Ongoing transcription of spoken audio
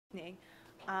evening.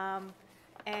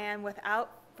 And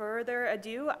without further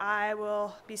ado, I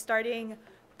will be starting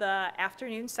the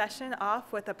afternoon session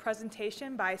off with a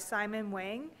presentation by Simon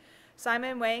Wang.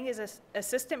 Simon Wang is an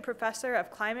assistant professor of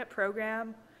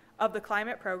the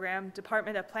Climate Program,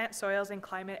 Department of Plant, Soils, and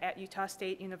Climate at Utah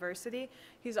State University.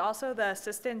 He's also the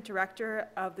assistant director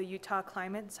of the Utah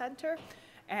Climate Center,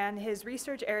 and his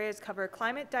research areas cover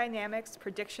climate dynamics,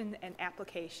 prediction, and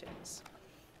applications.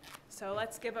 So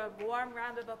let's give a warm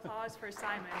round of applause for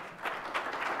Simon.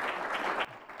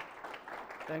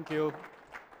 Thank you.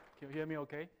 Can you hear me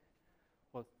okay?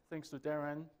 Well, thanks to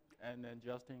Darren and then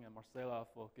Justin and Marcella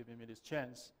for giving me this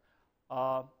chance.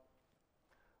 I'm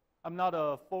not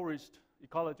a forest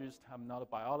ecologist. I'm not a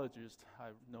biologist. I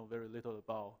know very little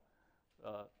about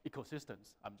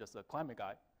ecosystems. I'm just a climate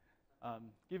guy.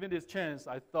 Given this chance,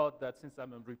 I thought that since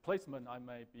I'm a replacement, I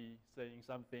might be saying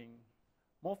something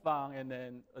more fun and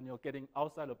then getting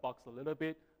outside the box a little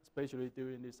bit, especially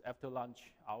during these after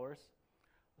lunch hours.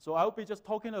 So I'll be just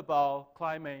talking about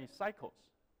climate cycles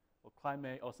or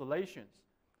climate oscillations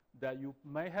that you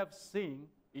may have seen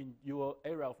in your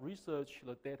area of research,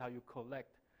 the data you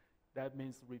collect. That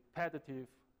means repetitive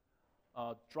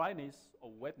dryness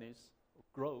or wetness, or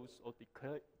growth or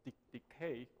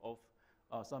decay of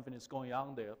something is going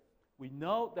on there. We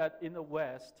know that in the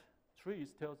West,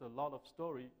 trees tells a lot of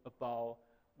story about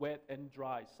wet and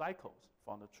dry cycles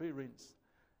from the tree rings.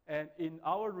 And in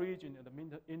our region, in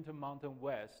the Intermountain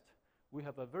West, we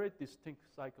have a very distinct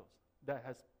cycles that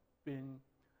has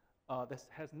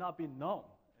not been known.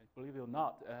 And believe it or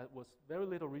not, was very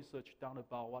little research done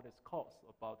about what is caused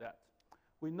about that.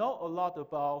 We know a lot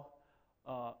about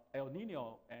El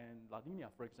Nino and La Nina,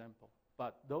 for example,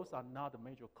 but those are not the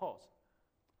major cause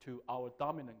to our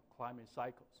dominant climate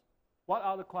cycles. What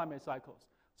are the climate cycles?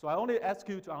 So I only ask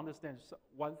you to understand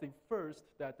one thing first,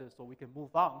 so we can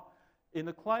move on. In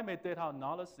the climate data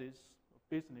analysis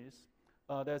business,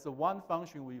 there's one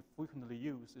function we frequently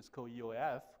use. It's called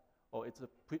EOF, or it's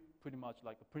pretty much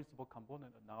like a principal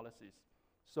component analysis.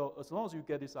 So as long as you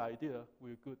get this idea,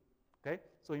 we're good. Okay?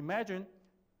 So imagine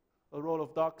a row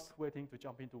of ducks waiting to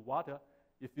jump into water.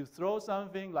 If you throw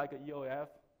something like an EOF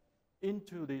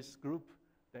into this group,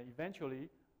 then eventually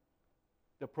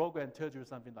the program tells you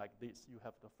something like this. You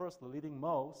have the first leading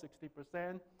mode,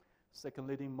 60%, second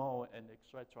leading mode, and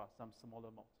etc., some smaller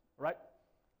modes, right?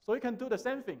 So you can do the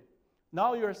same thing.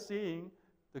 Now you're seeing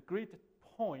the grid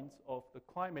points of the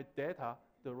climate data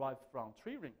derived from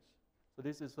tree rings. So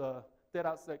this is a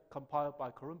data set compiled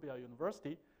by Columbia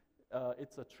University.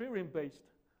 It's a tree ring-based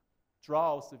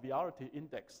drought severity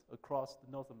index across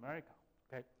North America,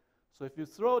 okay? So if you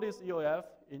throw this EOF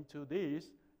into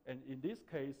this, and in this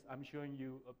case, I'm showing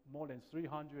you more than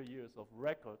 300 years of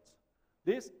records.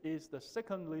 This is the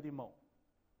second leading mode.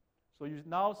 So you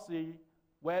now see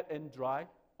wet and dry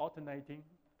alternating,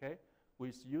 okay,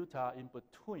 with Utah in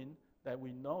between that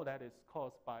we know that is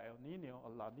caused by El Nino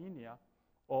or La Nina.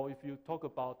 Or if you talk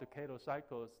about decadal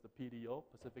cycles, the PDO,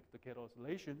 Pacific Decadal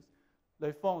Oscillations,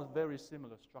 they form very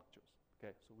similar structures,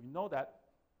 okay? So we know that.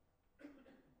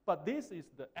 But this is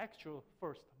the actual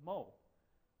first mode.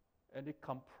 And it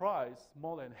comprises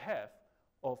more than half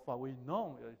of what we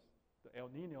know as the El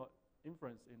Nino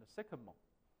influence in the second mode.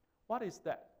 What is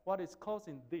that? What is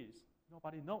causing this?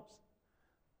 Nobody knows.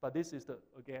 But this is,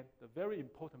 again, the very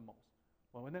important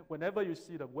mode. Whenever you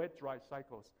see the wet-dry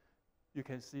cycles, you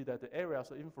can see that the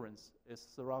areas of influence is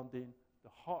surrounding the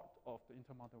heart of the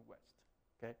Intermountain West,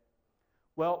 okay?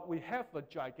 Well, we have a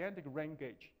gigantic rain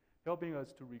gauge helping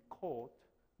us to record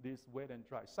these wet and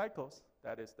dry cycles.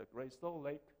 That is the Great Salt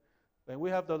Lake. And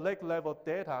we have the lake level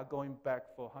data going back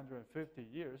for 150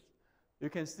 years. You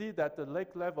can see that the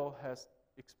lake level has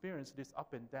experienced these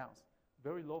up and downs,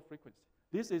 very low frequency.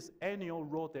 This is annual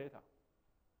raw data.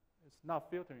 It's not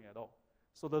filtering at all.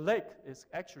 So the lake is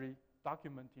actually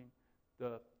documenting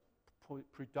the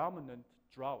predominant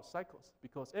drought cycles,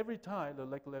 because every time the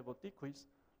lake level decreased,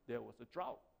 there was a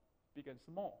drought, big and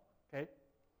small, okay?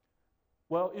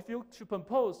 Well, if you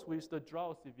superpose with the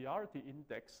drought severity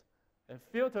index and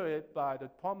filter it by the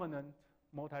prominent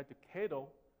multi-decadal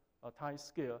time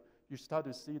scale, you start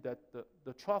to see that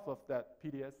the trough of that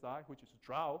PDSI, which is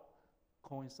drought,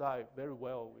 coincide very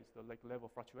well with the lake level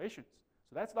fluctuations.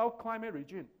 So that's our climate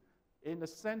regime in the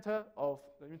center of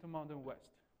the Intermountain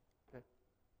West, okay?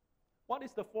 What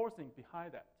is the forcing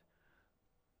behind that?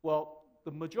 Well,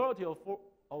 the majority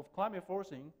of climate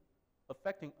forcing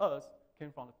affecting us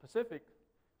came from the Pacific,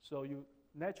 so you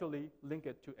naturally link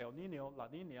it to El Nino, La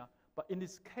Nina, but in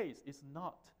this case, it's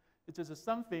not. It is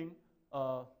something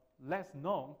less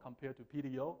known compared to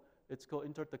PDO. It's called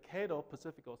interdecadal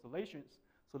Pacific oscillations.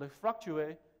 So they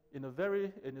fluctuate in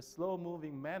a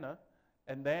slow-moving manner,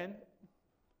 and then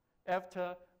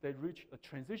after they reach a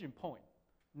transition point,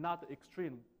 not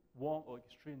extreme warm or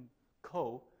extreme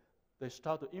cold, they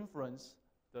start to influence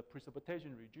the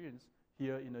precipitation regions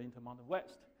here in the Intermountain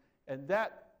West. And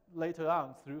that later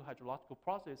on, through hydrological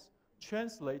process,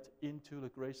 translate into the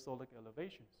great solar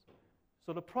elevations.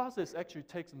 So the process actually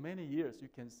takes many years. You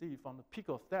can see from the peak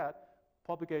of that,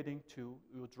 propagating to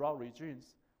your drought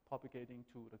regions, propagating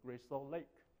to the Great Salt Lake,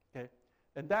 okay?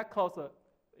 And that caused an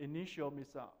initial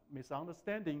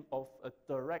misunderstanding of a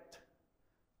direct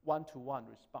one-to-one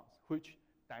response, which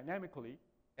dynamically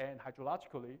and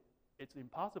hydrologically, it's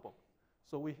impossible.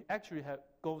 So we actually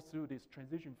go through this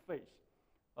transition phase,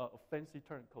 a fancy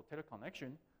term called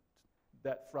interconnection,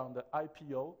 that from the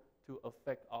IPO to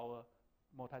affect our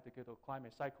multi-decadal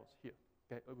climate cycles here.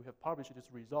 Okay, we have published these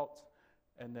results,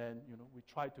 and then we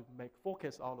try to make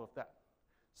forecast out of that.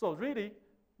 So really,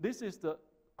 this is the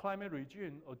climate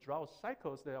regime or drought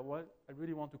cycles that I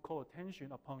really want to call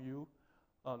attention upon you,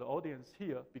 the audience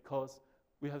here, because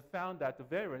we have found that the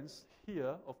variance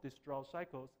here of these drought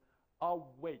cycles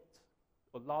outweigh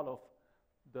a lot of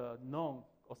the known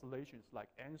oscillations like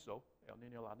ENSO, El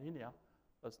Nino, La Nina,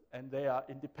 and they are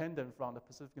independent from the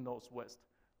Pacific Northwest.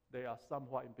 They are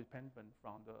somewhat independent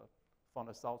from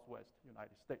the Southwest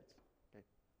United States. Okay.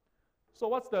 So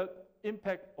what's the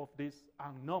impact of these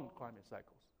unknown climate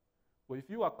cycles? Well, if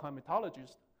you are a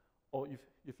climatologist, or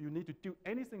if you need to do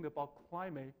anything about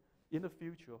climate in the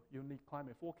future, you need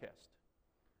climate forecast.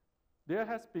 There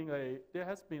has been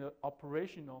an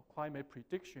operational climate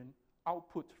prediction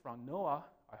output from NOAA.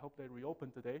 I hope they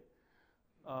reopened today,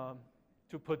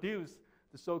 to produce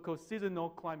the so-called seasonal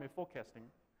climate forecasting.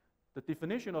 The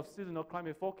definition of seasonal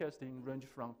climate forecasting ranges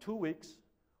from 2 weeks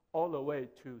all the way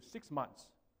to 6 months.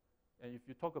 And if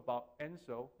you talk about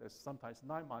ENSO, there's sometimes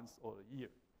 9 months or a year.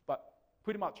 But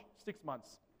pretty much 6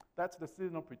 months. That's the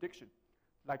seasonal prediction.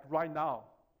 Like right now,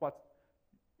 what's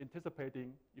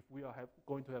anticipating if we are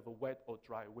going to have a wet or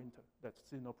dry winter. That's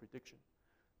seasonal prediction.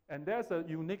 And there's a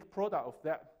unique product of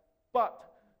that. But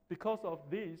because of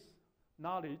this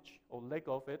knowledge or lack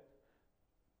of it,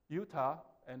 Utah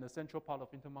and the central part of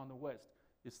Intermountain West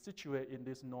is situated in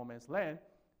this no man's land.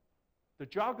 The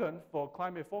jargon for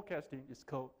climate forecasting is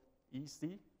called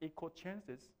EC, equal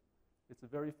chances. It's a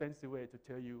very fancy way to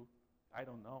tell you, I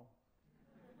don't know.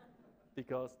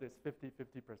 Because there's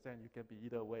 50-50%, you can be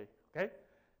either way, okay?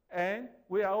 And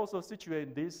we are also situated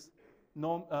in this,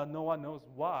 no one knows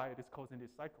why it is causing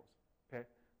these cycles, okay?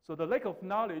 So the lack of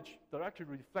knowledge directly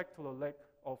reflects to the lack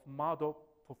of model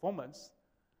performance.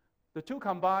 The two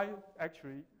combined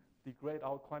actually degrade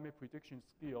our climate prediction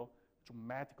skill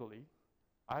dramatically.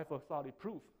 I have a solid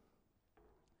proof.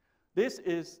 This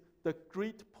is the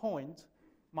grid point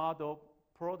model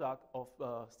product of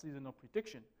seasonal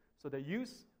prediction. So they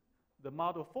use the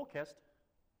model forecast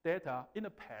data in the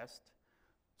past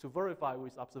to verify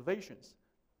with observations,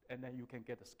 and then you can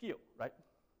get a skill, right?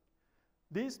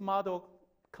 This model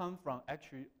comes from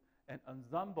actually an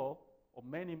ensemble of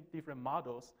many different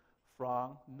models,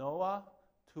 from NOAA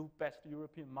to best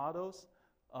European models,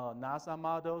 NASA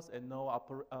models, and NOAA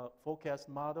forecast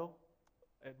model,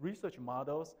 and research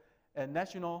models, and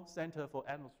National Center for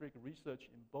Atmospheric Research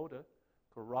in Boulder,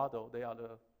 Colorado. They are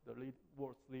the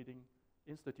world's leading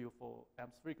institute for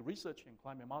atmospheric research and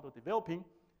climate model developing.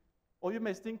 Or you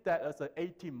may think that as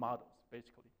 18 models,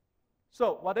 basically.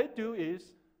 So what they do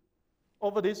is,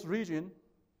 over this region,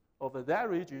 over that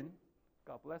region,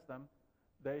 God bless them,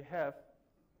 they have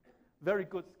very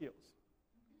good skills.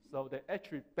 So they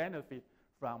actually benefit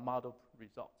from model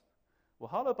results. Well,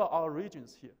 how about our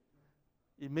regions here?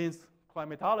 It means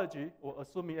climatology, or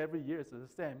assuming every year is the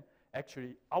same,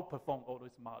 actually outperform all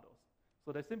these models.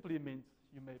 So that simply means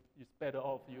it's better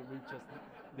off you read just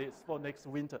this for next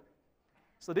winter.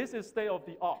 So this is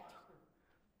state-of-the-art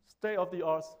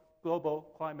global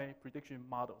climate prediction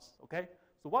models, okay?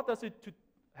 So what does it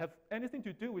have anything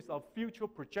to do with our future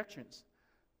projections?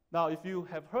 Now, if you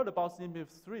have heard about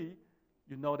CMF3,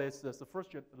 you know there's the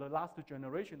last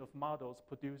generation of models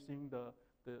producing the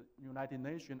United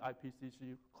Nations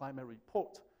IPCC climate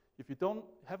report. If you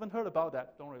haven't heard about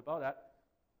that, don't worry about that.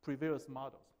 Previous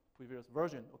models, previous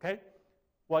version, okay?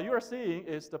 What you are seeing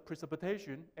is the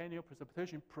precipitation, annual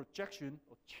precipitation projection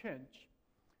or change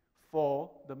for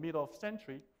the middle of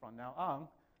century from now on.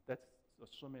 That's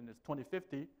assuming it's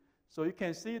 2050. So you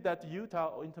can see that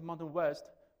Utah or Intermountain West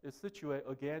is situated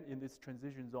again in this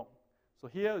transition zone. So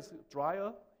here is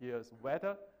drier, here is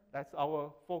wetter. That's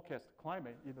our forecast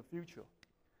climate in the future.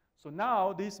 So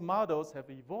now these models have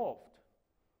evolved.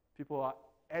 People are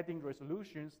adding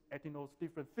resolutions, adding those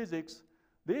different physics.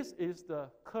 This is the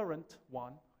current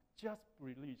one, just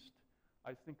released,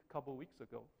 I think a couple weeks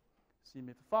ago,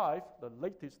 CMIP5, the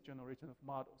latest generation of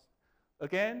models.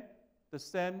 Again, the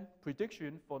same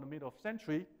prediction for the middle of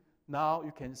century. Now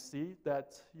you can see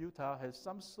that Utah has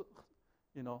some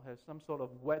sort of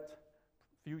wet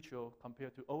future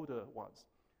compared to older ones.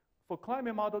 For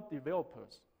climate model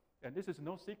developers, and this is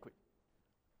no secret,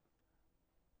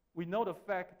 we know the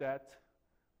fact that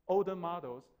older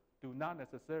models do not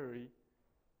necessarily,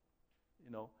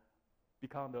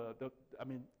 become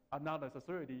are not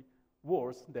necessarily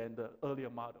worse than the earlier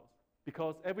models.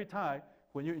 Because every time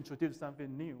when you introduce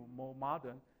something new, more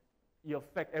modern, it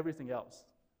affects everything else.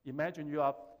 Imagine you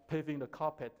are paving the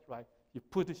carpet, right? You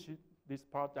put this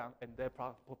part down and that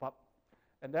part pop up.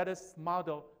 And that is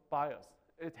model bias.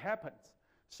 It happens.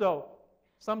 So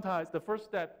sometimes the first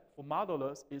step for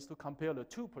modelers is to compare the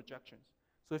two projections.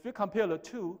 So if you compare the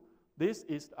two, this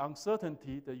is the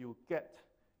uncertainty that you get.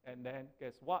 And then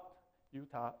guess what?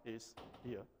 Utah is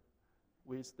here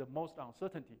with the most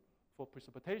uncertainty for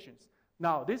precipitations.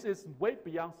 Now, this is way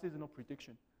beyond seasonal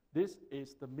prediction. This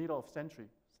is the middle of century.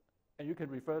 And you can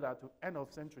refer that to end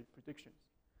of century predictions.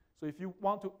 So if you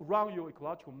want to run your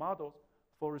ecological models,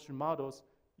 forestry models,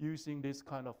 using this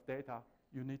kind of data,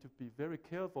 you need to be very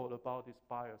careful about this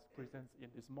bias present in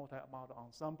these multi-model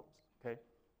ensembles, okay?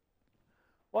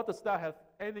 What does that have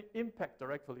any impact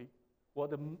directly? Well,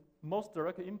 the most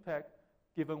direct impact,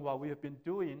 given what we have been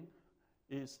doing,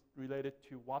 is related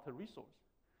to water resource.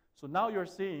 So now you're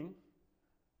seeing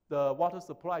the water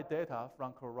supply data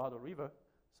from Colorado River.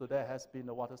 So there has been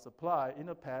a water supply in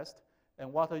the past,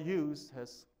 and water use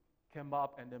has come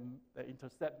up and then they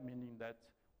intercept, meaning that,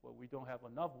 well, we don't have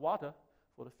enough water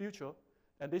for the future,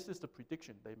 and this is the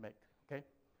prediction they make, okay?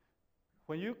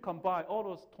 When you combine all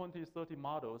those 20, 30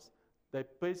 models, they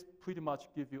pretty much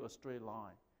give you a straight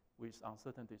line with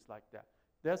uncertainties like that.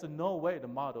 There's no way the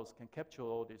models can capture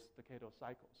all these decadal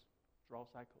cycles, drought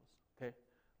cycles, okay?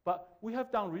 But we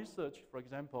have done research, for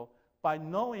example, by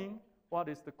knowing what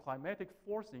is the climatic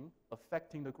forcing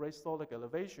affecting the Great Salt Lake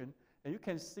elevation, and you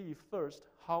can see first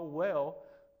how well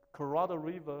Colorado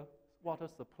River water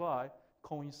supply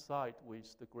coincide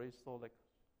with the Great Salt Lake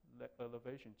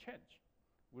elevation change.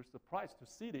 We're surprised to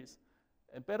see this,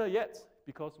 and better yet,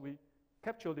 because we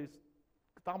capture these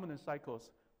dominant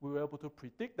cycles, we were able to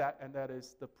predict that, and that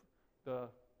is the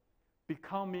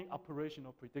becoming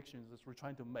operational predictions that we're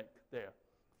trying to make there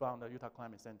from the Utah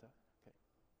Climate Center. Okay.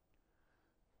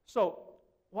 So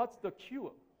what's the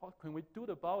cure? What can we do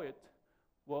about it?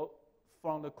 Well,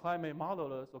 from the climate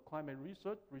modelers or climate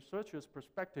researchers'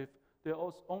 perspective, there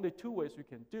are only two ways you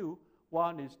can do.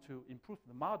 One is to improve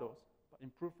the models, but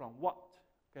improve from what?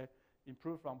 Okay?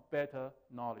 Improve from better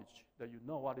knowledge, that you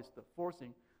know what is the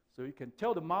forcing, so you can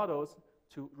tell the models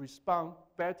to respond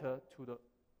better to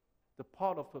the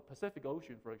part of the Pacific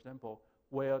Ocean, for example,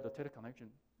 where the teleconnection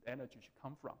energy should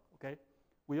come from, okay?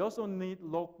 We also need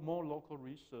more local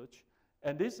research,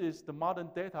 and this is the modern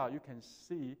data you can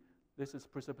see. This is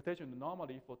precipitation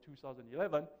anomaly for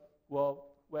 2011. Well,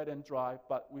 wet and dry,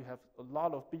 but we have a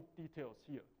lot of big details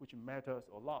here, which matters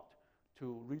a lot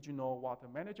to regional water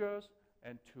managers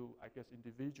and to, I guess,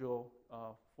 individual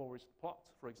forest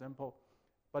plots, for example.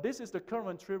 But this is the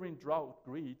current triggering drought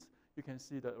grids. You can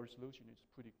see the resolution is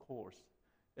pretty coarse.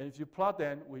 And if you plot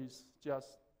them with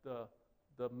just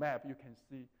the map, you can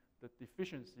see the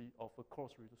deficiency of a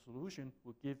coarse resolution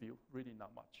will give you really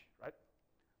not much, right?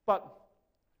 But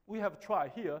we have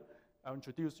tried here. I'll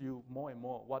introduce you more and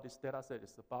more what this data set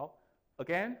is about.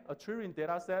 Again, a triggering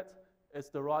data set is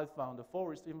derived from the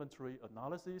Forest Inventory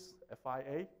Analysis,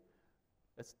 FIA.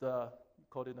 It's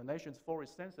called the nation's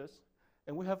forest census.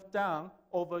 And we have done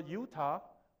over Utah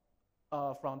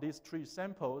from these 3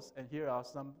 samples, and here are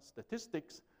some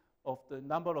statistics of the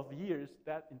number of years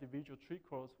that individual tree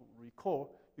crops will record.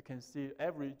 You can see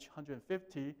average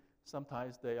 150,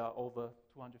 sometimes they are over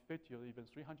 250 or even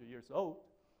 300 years old.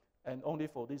 And only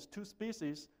for these 2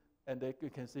 species, and you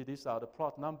can see these are the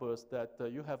plot numbers that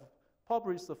you have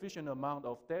probably sufficient amount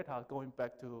of data going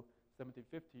back to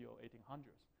 1750 or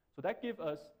 1800s. So that gives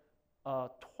us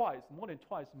more than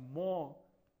twice more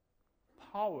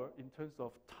power in terms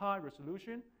of time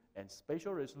resolution and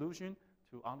spatial resolution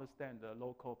to understand the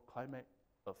local climate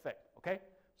effect, okay?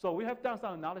 So we have done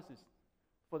some analysis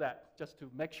for that, just to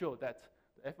make sure that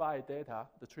the FIA data,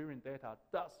 the triggering data,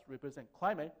 does represent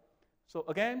climate. So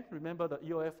again, remember the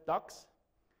EOF ducts.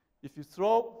 If you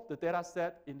throw the data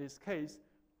set, in this case,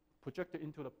 projected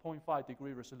into the 0.5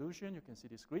 degree resolution, you can see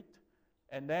this grid.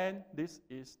 And then this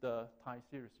is the time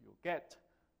series you get.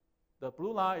 The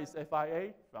blue line is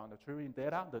FIA from the triggering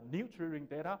data, the new triggering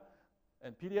data,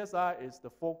 and PDSI is the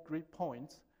 4 grid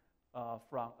points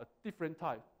from a different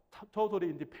type totally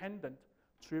independent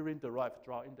tree-ring-derived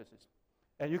drought indices.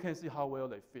 And you can see how well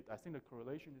they fit. I think the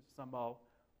correlation is somehow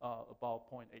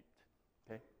about 0.8,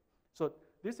 okay? So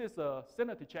this is a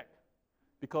sanity check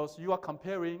because you are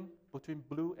comparing between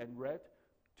blue and red,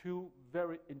 two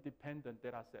very independent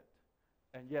data sets.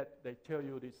 And yet they tell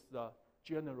you this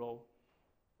general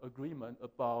agreement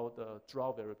about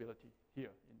drought variability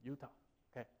here in Utah,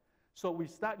 okay? So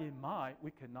with that in mind, we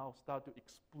can now start to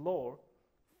explore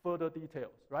further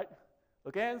details, right?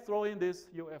 Again, throw in this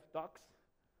UF ducts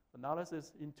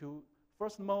analysis into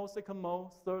first mode, second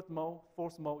mode, third mode,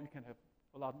 fourth mode. You can have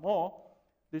a lot more.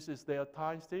 This is their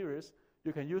time series.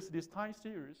 You can use this time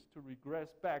series to regress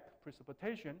back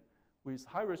precipitation with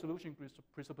high resolution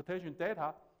precipitation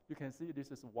data. You can see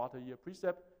this is a water year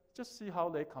precept. Just see how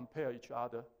they compare each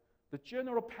other. The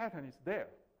general pattern is there.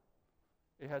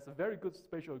 It has a very good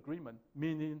spatial agreement,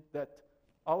 meaning that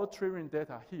our tree-ring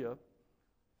data here,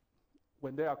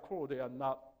 when they are crawled,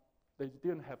 they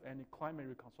didn't have any climate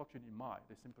reconstruction in mind.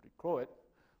 They simply crawl it.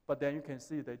 But then you can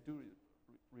see they do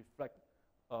reflect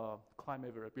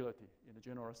climate variability in the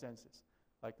general senses.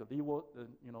 Like the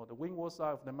windward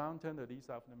side of the mountain, the lee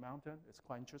side of the mountain. It's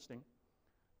quite interesting.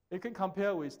 You can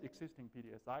compare with existing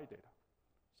PDSI data.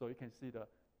 So you can see the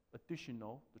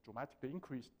dramatically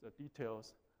increased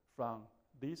details from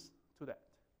this to that,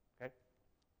 okay?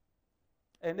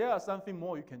 And there are something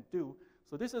more you can do.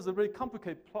 So this is a very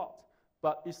complicated plot,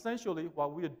 but essentially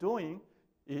what we are doing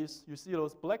is you see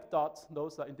those black dots,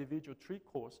 those are individual tree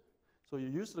cores. So you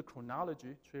use the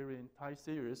chronology, tree-ring time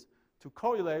series, to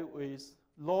correlate with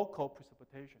local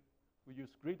precipitation. We use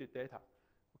gridded data,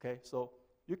 okay? So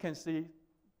you can see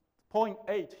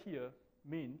 0.8 here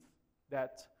means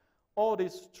that all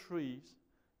these trees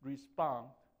respond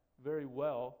very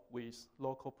well with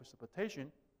local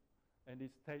precipitation. And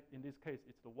in this case,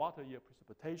 it's the water year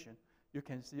precipitation. You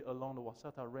can see along the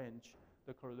Wasatch Range,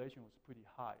 the correlation was pretty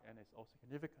high, and it's also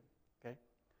significant, okay?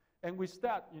 And with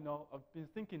that, I've been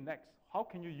thinking next, how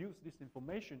can you use this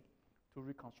information to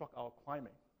reconstruct our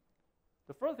climate?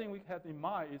 The first thing we have in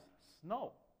mind is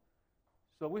snow.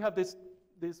 So we have this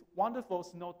wonderful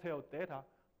snow-tail data,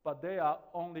 but they are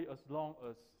only as long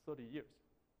as 30 years.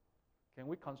 Can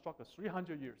we construct a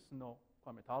 300-year snow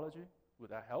climatology?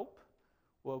 Would that help?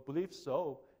 Well, I believe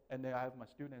so. And then I have my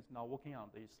students now working on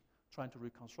this, trying to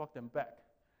reconstruct them back.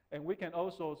 And we can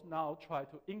also now try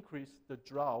to increase the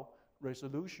drought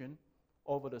resolution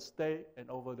over the state and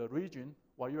over the region.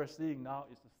 What you are seeing now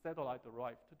is the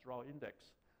satellite-derived drought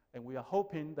index. And we are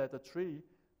hoping that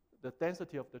the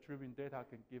density of the tree-ring data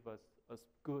can give us as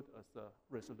good as the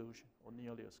resolution, or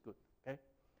nearly as good, okay?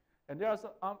 And there are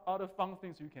some other fun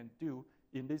things you can do.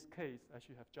 In this case, I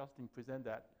should have Justin present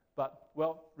that. But,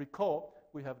 well, recall,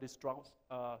 we have these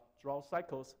drought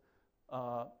cycles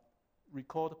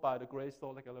recorded by the Great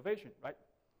Salt Lake elevation, right?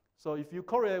 So if you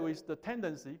correlate with the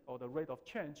tendency or the rate of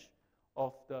change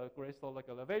of the Great Salt Lake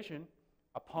elevation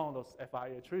upon those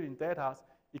FIA tree-ring data,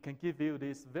 it can give you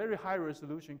these very high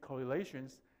resolution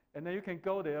correlations, and then you can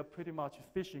go there pretty much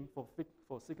fishing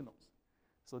for signals.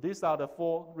 So these are the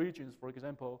 4 regions, for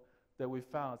example, that we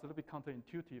found. It's a little bit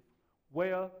counterintuitive,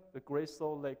 where the Great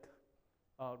Salt Lake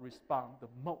respond the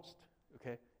most,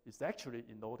 okay? It's actually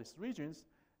in all these regions.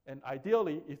 And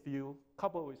ideally, if you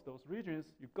couple with those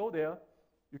regions, you go there,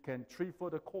 you can tree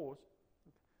further cores.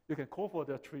 You can core for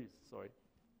the trees, sorry.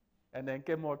 And then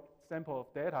get more sample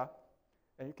of data,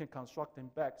 and you can construct them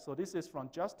back. So this is from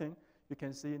Justin. You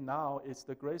can see now it's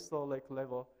the Great Salt Lake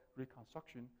level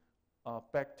reconstruction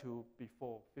back to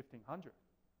before 1500.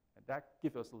 And that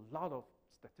gives us a lot of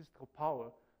statistical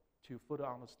power to further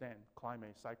understand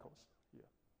climate cycles here,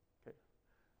 okay?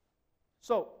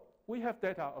 So we have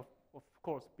data, of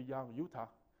course, beyond Utah.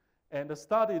 And the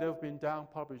study that have been done,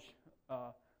 published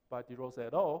by DeRose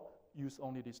et al., use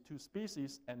only these 2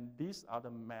 species, and these are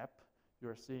the map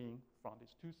you're seeing from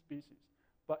these 2 species.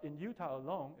 But in Utah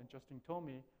alone, and Justin told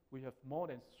me, we have more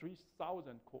than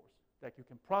 3,000 cores that you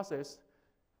can process.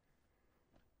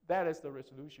 That is the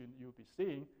resolution you'll be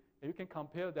seeing. And you can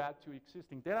compare that to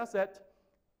existing data set.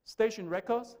 Station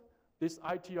records, this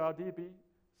ITRDB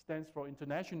stands for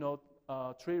International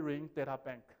Tree-Ring Data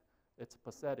Bank. It's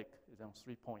pathetic, it's on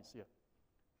 3 points here,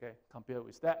 okay, compared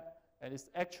with that. And it's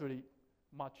actually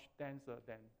much denser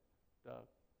than the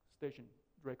station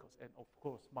records, and of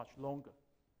course, much longer,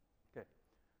 okay.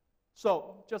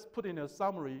 So just put in a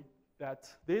summary that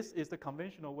this is the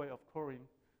conventional way of coring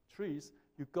trees.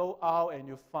 You go out and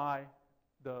you find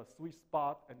the sweet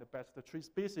spot and the best tree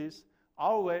species.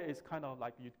 Our way is kind of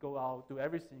like you go out, do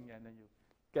everything, and then you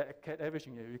get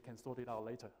everything, and you can sort it out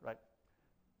later, right?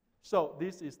 So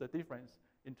this is the difference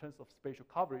in terms of spatial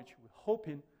coverage. We're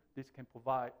hoping this can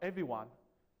provide everyone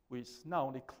with not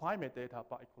only climate data,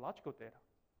 but ecological data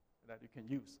that you can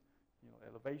use,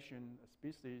 elevation,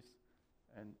 species,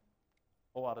 and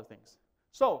all other things.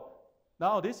 So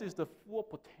now this is the full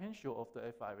potential of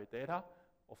the FIA data.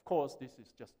 Of course, this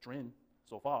is just dream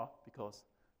so far because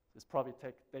it's probably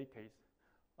take decades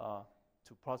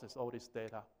to process all this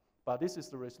data. But this is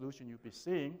the resolution you'll be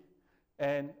seeing.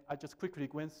 And I just quickly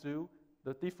went through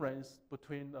the difference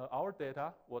between our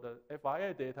data or the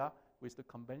FIA data with the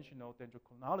conventional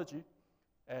dendrochronology.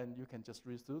 And you can just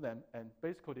read through them. And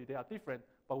basically, they are different.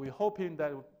 But we're hoping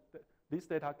that this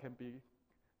data can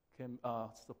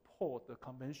support the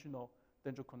conventional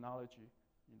dendrochronology,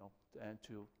 and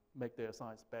to make their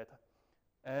science better.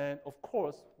 And of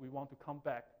course, we want to come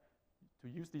back to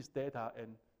use this data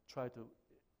and try to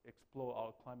explore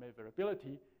our climate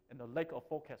variability and the lack of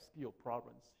forecast skill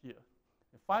problems here.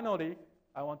 And finally,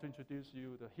 I want to introduce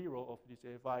you the hero of this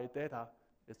FIA data.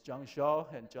 It's John Shaw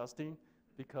and Justin,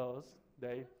 because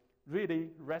they really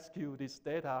rescued this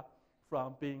data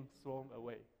from being thrown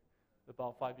away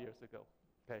about 5 years ago.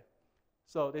 Okay,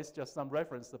 so this is just some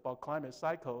reference about climate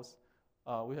cycles.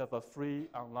 We have a free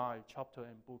online chapter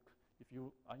and book. If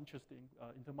you are interested in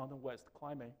Intermountain West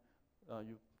climate,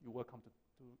 you're welcome to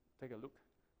take a look.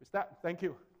 With that, thank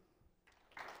you.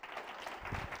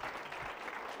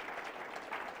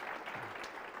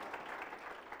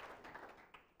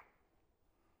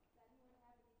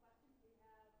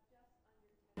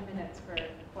 Minutes for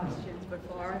questions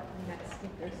before the next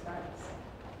speaker starts.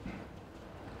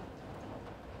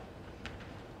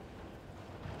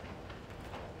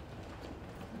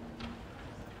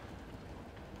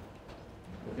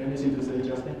 Anything to say,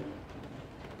 Justin?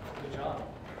 Good job.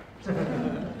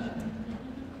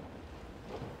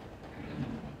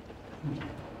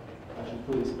 I should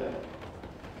put this back.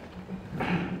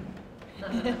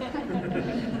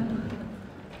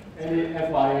 Any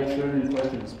FIA training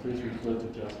questions, please refer to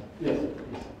Justin. Yes,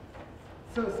 please.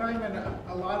 So Simon,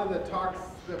 a lot of the talks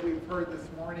that we've heard this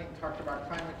morning talked about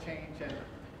climate change and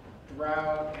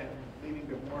drought and leading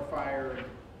to more fire and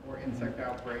more insect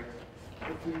outbreaks.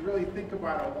 If we really think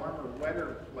about a warmer,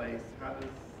 wetter place, how does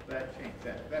that change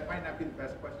that? That might not be the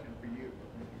best question for you, but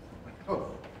maybe someone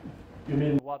else. You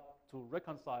mean what to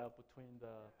reconcile between the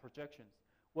projections?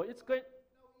 Well, it's great.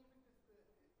 No, even just if the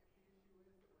issue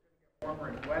is that we're going to get warmer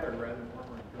and wetter rather than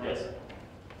warmer and drier.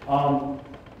 Yes.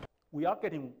 We are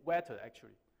getting wetter,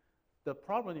 actually. The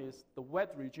problem is the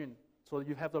wet region. So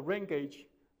you have the rain gauge,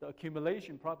 the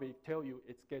accumulation probably tell you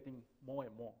it's getting more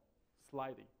and more,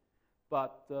 slightly.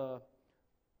 But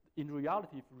in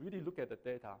reality, if you really look at the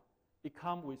data, it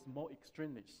comes with more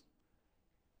extremeness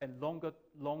and longer,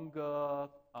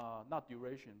 not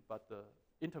duration, but the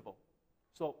interval.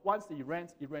 So once it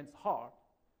rains hard,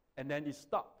 and then it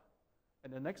stops.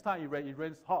 And the next time it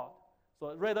rains hard.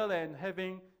 So rather than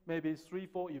having maybe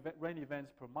 3-4 rain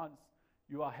events per month,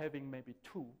 you are having maybe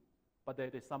 2, but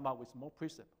they sum up with more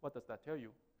precip. What does that tell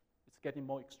you? It's getting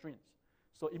more extremes.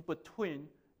 So in between,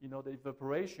 the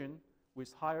evaporation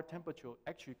with higher temperature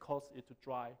actually causes it to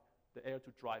dry, the air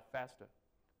to dry faster.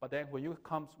 But then when you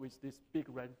come with these big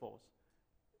rainfalls,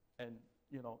 and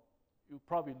you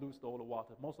probably lose all the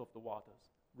water, most of the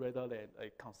waters, rather than a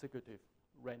consecutive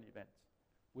rain event.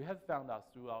 We have found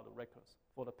that throughout the records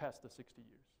for the past 60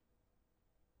 years.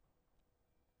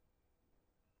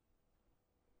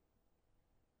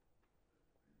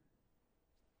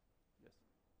 Yes.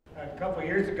 A couple of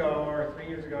years ago, or 3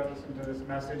 years ago, I listened to this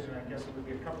message, and I guess it would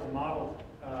be a couple of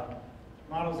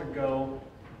models ago.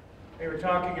 They were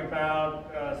talking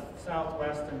about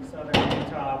southwest and southern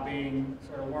Utah being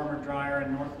sort of warmer, drier,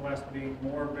 and northwest being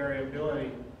more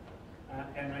variability.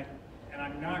 And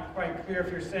I'm not quite clear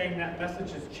if you're saying that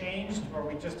message has changed, or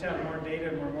we just have more data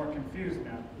and we're more confused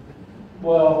now.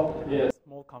 Well, yes,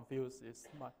 more confused is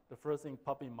the first thing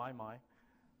popping in my mind.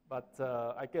 But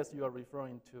I guess you are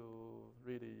referring to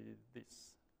really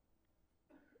this.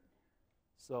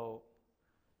 So,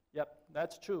 yep,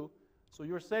 that's true. So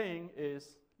you're saying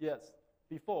is, yes,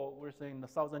 before we're saying the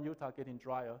southern Utah getting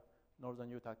drier, northern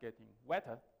Utah getting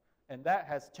wetter, and that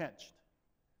has changed.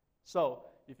 So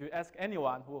if you ask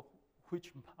anyone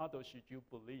which model should you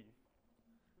believe,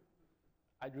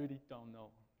 I really don't know.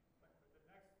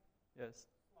 Yes.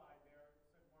 Slide there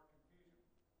said more confusion.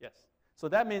 Yes. So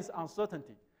that means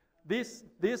uncertainty. This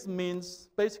means,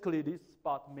 basically this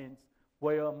spot means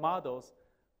where models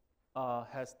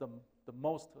has the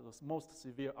most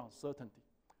severe uncertainty.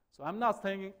 So I'm not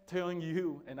telling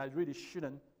you, and I really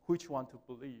shouldn't, which one to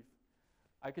believe.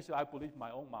 I guess I believe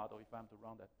my own model if I'm to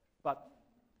run that. But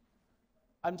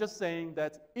I'm just saying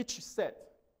that each set,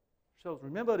 so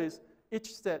remember this,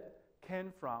 each set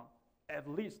came from at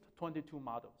least 22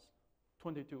 models,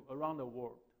 22 around the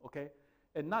world, okay?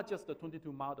 And not just the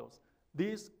 22 models.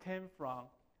 These came from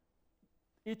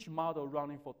each model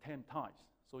running for 10 times.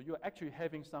 So you're actually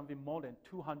having something more than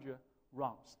 200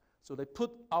 runs. So they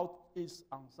put out its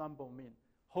ensemble mean,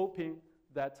 hoping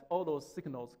that all those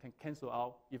signals can cancel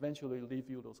out, eventually leave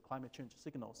you those climate change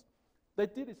signals. They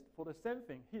did it for the same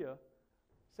thing here,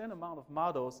 same amount of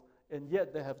models, and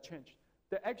yet they have changed.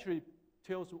 That actually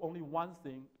tells you only one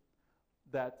thing,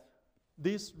 that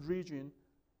this region,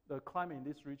 the climate in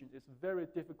this region is very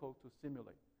difficult to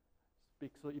simulate,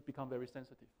 so it becomes very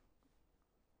sensitive.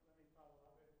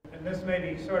 And this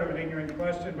may be sort of an ignorant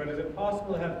question, but is it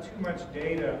possible to have too much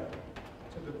data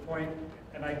to the point,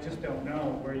 and I just don't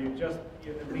know, where you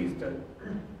at least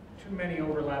too many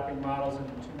overlapping models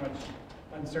and too much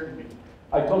uncertainty?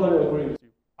 I totally agree with you.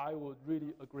 I would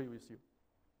really agree with you.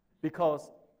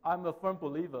 Because I'm a firm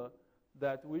believer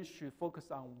that we should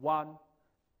focus on one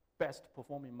best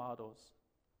performing models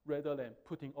rather than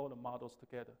putting all the models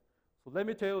together. So let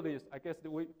me tell you this, I guess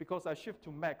because I shift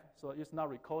to Mac, so it's not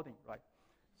recording, right?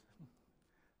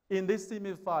 In this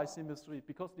CMIP 5, CMIP 3,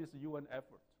 because this is UN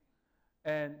effort,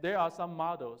 and there are some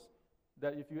models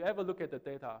that if you ever look at the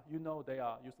data, you know they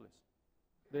are useless.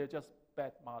 They're just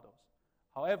bad models.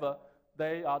 However,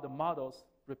 they are the models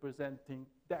representing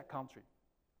that country.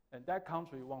 And that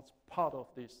country wants part of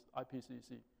this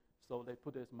IPCC, so they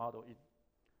put this model in.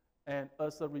 And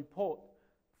as a report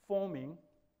forming,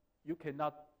 you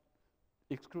cannot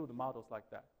exclude the models like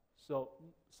that. So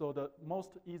the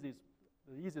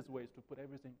easiest way is to put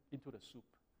everything into the soup.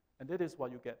 And that is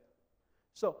what you get.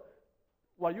 So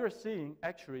what you're seeing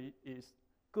actually is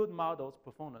good models'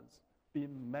 performance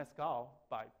being masked out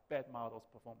by bad models'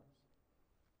 performance.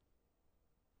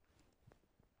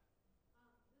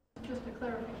 Just a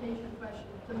clarification question.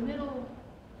 The middle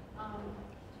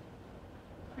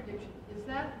prediction, is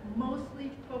that mostly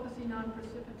focusing on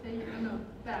precipitation? No,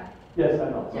 back. Yes, I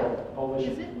know.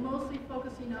 Yeah. Is it mostly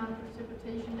focusing on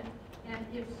precipitation? And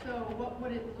if so, what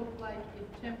would it look like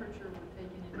if temperature were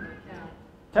taken into account?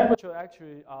 Temperature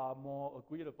actually are more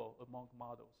agreeable among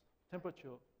models.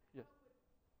 Temperature, yes.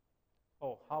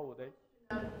 Oh, how would they?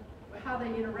 How they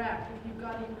interact. If you've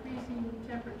got increasing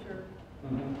temperature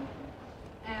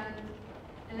and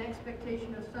an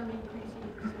expectation of some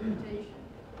increasing precipitation.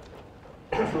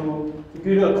 To give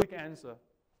you a quick answer,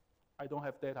 I don't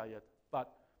have data yet,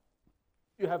 but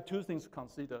you have two things to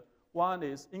consider. One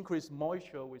is increased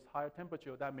moisture with higher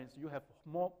temperature. That means you have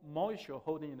more moisture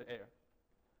holding in the air.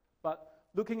 But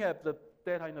looking at the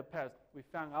data in the past, we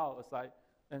found out, as I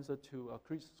answered to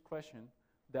Chris's question,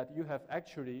 that you have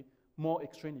actually more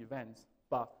extreme events,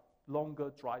 but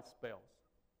longer dry spells.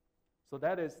 So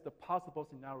that is the possible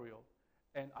scenario,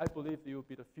 and I believe it will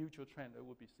be the future trend that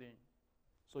we'll be seeing.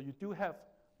 So you do have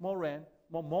more rain,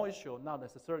 more moisture, not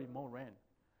necessarily more rain,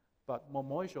 but more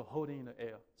moisture holding in the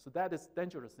air. So that is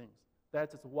dangerous things.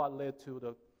 That is what led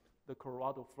to the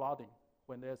Colorado flooding.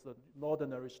 When there's a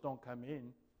northerly storm coming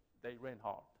in, they rain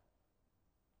hard.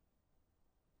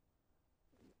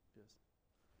 Yes.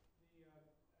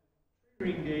 The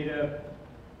tree ring data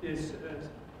is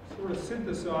sort of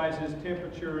synthesizes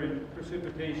temperature and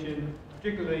precipitation,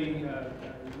 particularly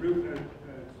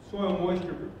soil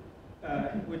moisture,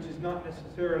 which is not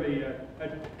necessarily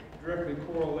directly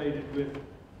correlated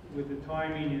with the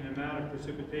timing and amount of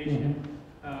precipitation.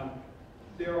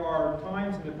 There are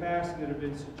times in the past that have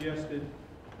been suggested,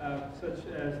 such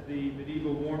as the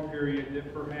medieval warm period,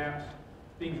 that perhaps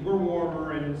things were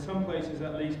warmer and in some places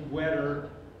at least wetter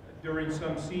during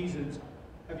some seasons.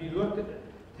 Have you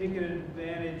taken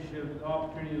advantage of the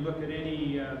opportunity to look at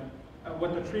any,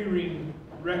 what the tree ring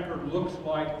record looks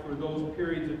like for those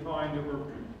periods of time that were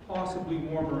possibly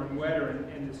warmer and wetter,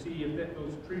 and to see if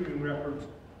those tree ring records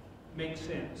make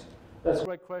sense? That's a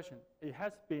great question. It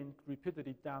has been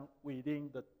repeatedly done within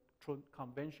the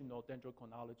conventional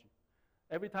dendrochronology.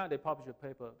 Every time they publish a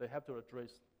paper, they have to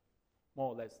address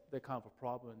more or less the kind of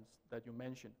problems that you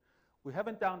mentioned. We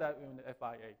haven't done that in the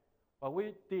FIA. What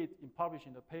we did in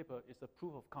publishing the paper is a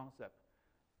proof of concept,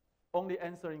 only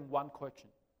answering one question.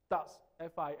 Does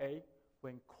FIA,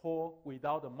 when called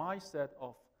without the mindset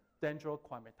of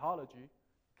dendroclimatology,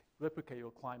 replicate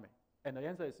your climate? And the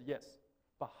answer is yes.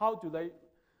 But how do they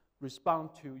respond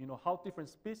to, how different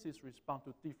species respond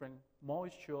to different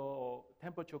moisture or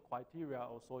temperature criteria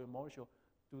or soil moisture?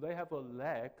 Do they have a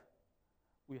lag?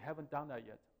 We haven't done that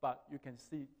yet, but you can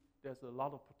see there's a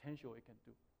lot of potential it can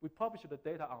do. We publish the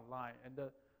data online, and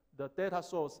the data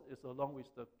source is along with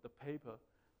the paper.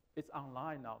 It's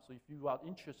online now, so if you are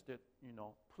interested,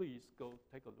 please go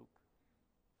take a look.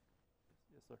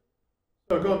 Yes, sir.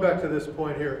 So going back to this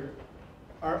point here,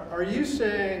 Are you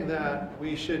saying that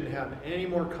we shouldn't have any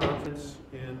more confidence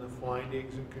in the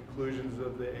findings and conclusions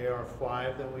of the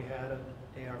AR5 than we had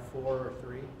in AR4 or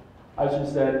 3? I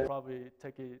should say probably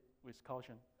take it with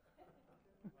caution.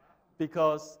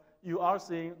 Because you are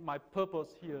seeing my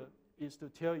purpose here is to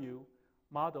tell you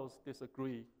models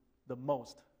disagree the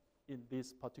most in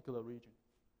this particular region.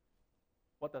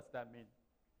 What does that mean?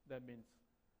 That means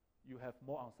you have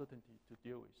more uncertainty to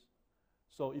deal with.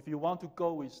 So if you want to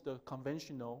go with the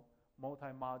conventional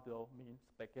multi-model mean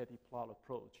spaghetti plot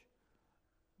approach,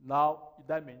 now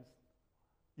that means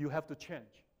you have to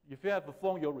change. If you have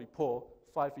formed your report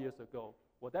 5 years ago,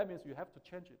 well, that means you have to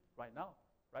change it right now,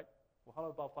 right? Well, how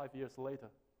about 5 years later?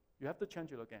 You have to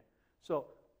change it again. So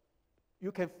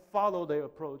you can follow their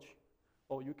approach,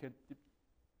 or you can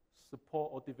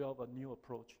support or develop a new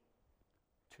approach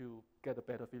to get a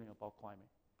better feeling about climate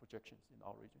projections in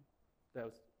our region.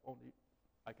 That's only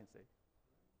I can say.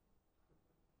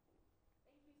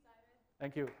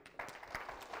 Thank you, Simon. Thank you.